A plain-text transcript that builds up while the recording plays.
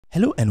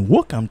Hello and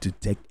welcome to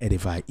Tech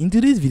Edify. In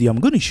today's video, I'm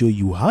going to show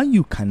you how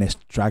you can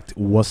extract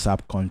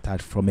WhatsApp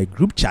contact from a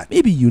group chat.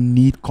 Maybe you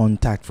need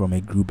contact from a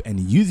group and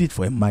use it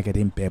for a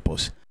marketing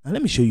purpose. Now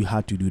let me show you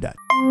how to do that.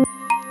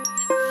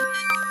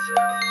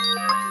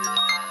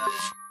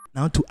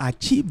 Now to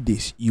achieve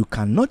this, you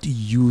cannot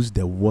use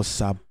the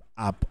WhatsApp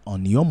app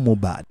on your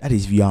mobile. That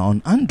is, if you are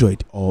on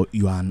Android or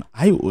you are on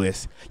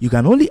iOS, you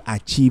can only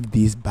achieve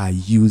this by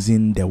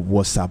using the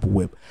WhatsApp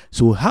web.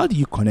 So how do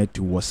you connect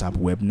to WhatsApp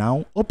web?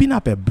 Now open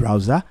up a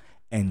browser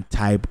and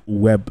type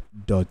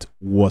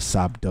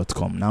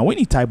web.whatsapp.com. Now when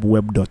you type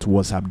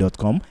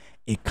web.whatsapp.com,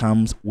 it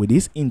comes with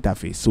this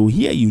interface. So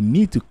here you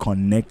need to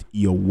connect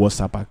your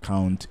WhatsApp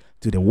account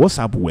to the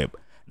WhatsApp web.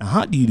 Now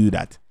how do you do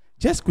that?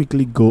 Just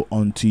quickly go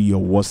onto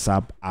your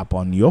WhatsApp app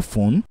on your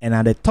phone, and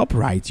at the top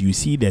right you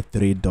see the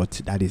three dots,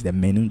 that is the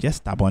menu.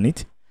 Just tap on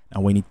it.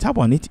 Now when you tap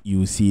on it,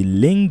 you see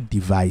link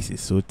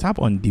devices. So tap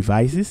on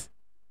devices.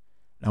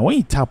 Now when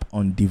you tap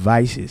on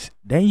devices,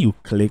 then you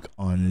click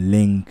on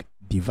link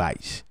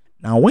device.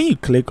 Now when you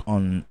click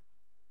on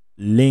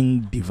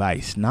link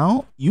device,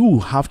 now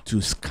you have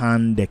to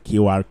scan the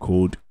QR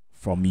code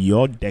from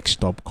your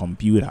desktop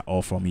computer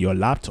or from your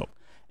laptop,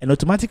 and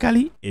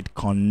automatically it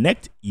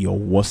connects your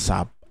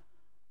WhatsApp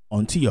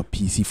onto your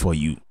PC for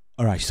you.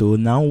 Alright, so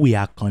now we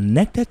are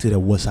connected to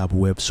the WhatsApp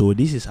web. So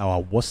this is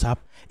our WhatsApp.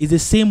 It's the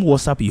same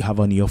WhatsApp you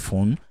have on your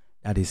phone.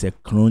 That is a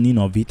cloning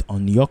of it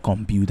on your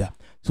computer.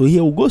 So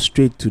here we'll go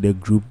straight to the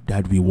group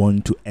that we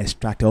want to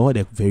extract all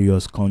the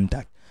various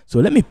contacts. So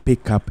let me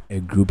pick up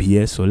a group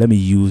here. So let me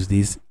use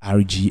this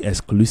RG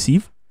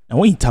exclusive. Now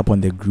when you tap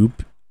on the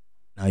group,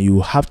 now you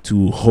have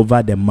to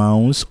hover the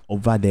mouse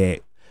over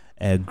the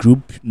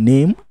group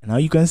name. Now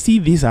you can see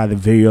these are the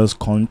various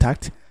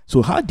contacts.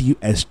 So how do you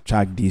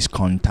extract these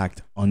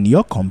contacts on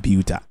your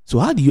computer? So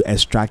how do you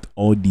extract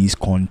all these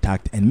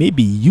contacts and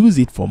maybe use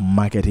it for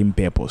marketing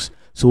purpose?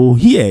 So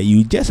here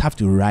you just have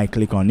to right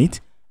click on it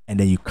and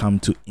then you come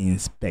to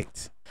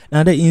inspect.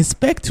 Now the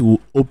inspect will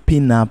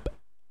open up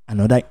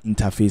another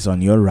interface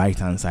on your right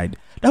hand side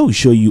that will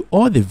show you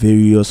all the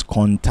various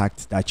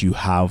contacts that you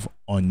have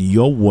on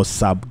your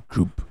WhatsApp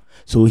group.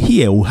 So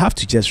here we'll have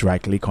to just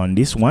right click on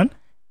this one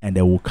and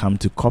then we'll come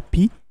to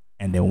copy,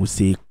 and then we'll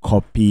say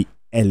copy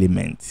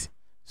element.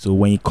 So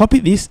when you copy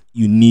this,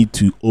 you need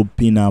to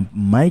open up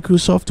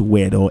Microsoft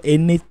Word or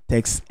any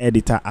text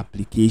editor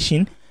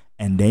application,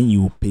 and then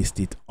you paste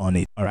it on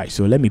it. All right,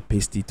 so let me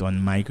paste it on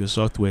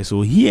Microsoft Word.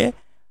 So here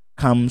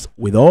comes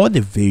with all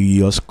the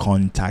various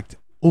contacts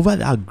over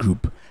that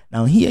group.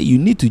 Now here you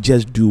need to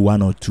just do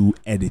one or two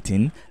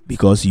editing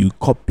because you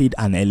copied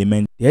an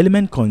element. The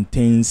element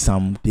contains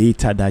some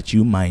data that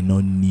you might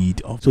not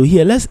need. So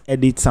here let's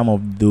edit some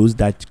of those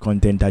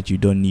content that you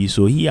don't need.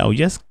 So here I'll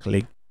just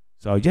click.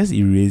 So I'll just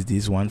erase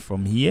this one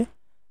from here.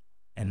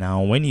 And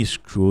now when you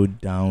scroll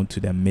down to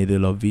the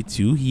middle of it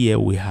too, here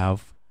we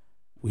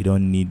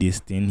don't need this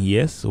thing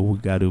here. So we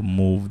got to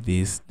move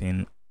this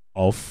thing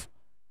off.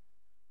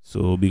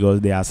 So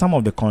because there are some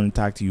of the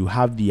contacts, you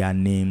have their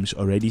names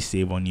already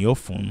saved on your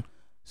phone.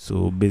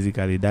 So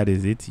basically that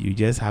is it. You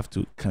just have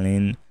to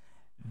clean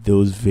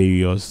those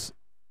various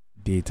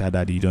data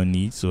that you don't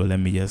need. So let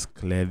me just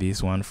clear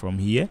this one from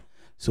here.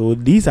 So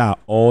these are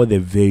all the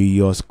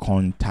various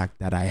contacts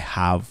that I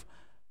have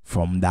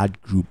from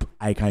that group.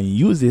 I can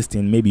use this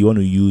thing. Maybe you want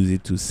to use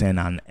it to send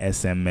an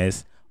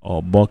SMS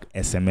or bulk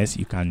SMS.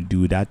 You can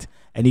do that,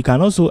 and you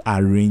can also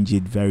arrange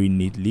it very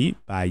neatly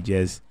by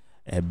just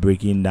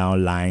breaking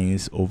down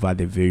lines over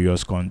the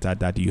various contacts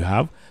that you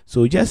have.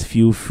 So just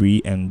feel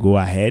free and go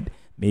ahead.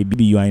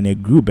 Maybe you are in a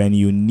group and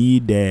you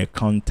need the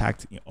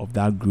contact of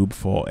that group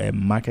for a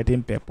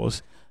marketing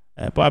purpose,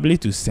 probably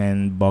to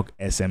send bulk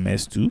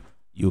SMS to.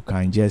 You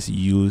can just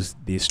use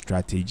this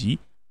strategy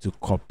to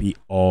copy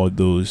all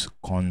those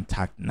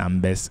contact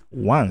numbers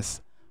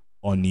once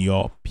on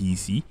your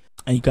PC,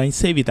 and you can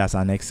save it as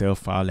an Excel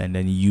file and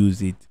then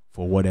use it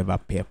for whatever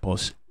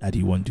purpose that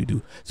you want to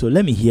do. So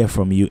let me hear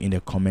from you in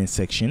the comment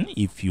section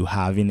if you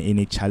having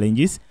any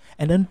challenges,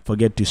 and don't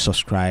forget to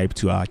subscribe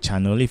to our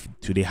channel if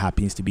today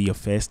happens to be your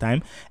first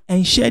time,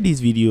 and share this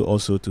video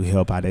also to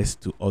help others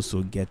to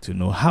also get to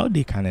know how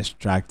they can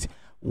extract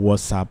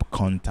WhatsApp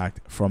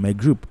contact from a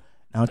group.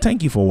 Now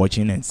thank you for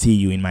watching and see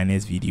you in my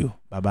next video.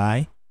 Bye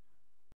bye.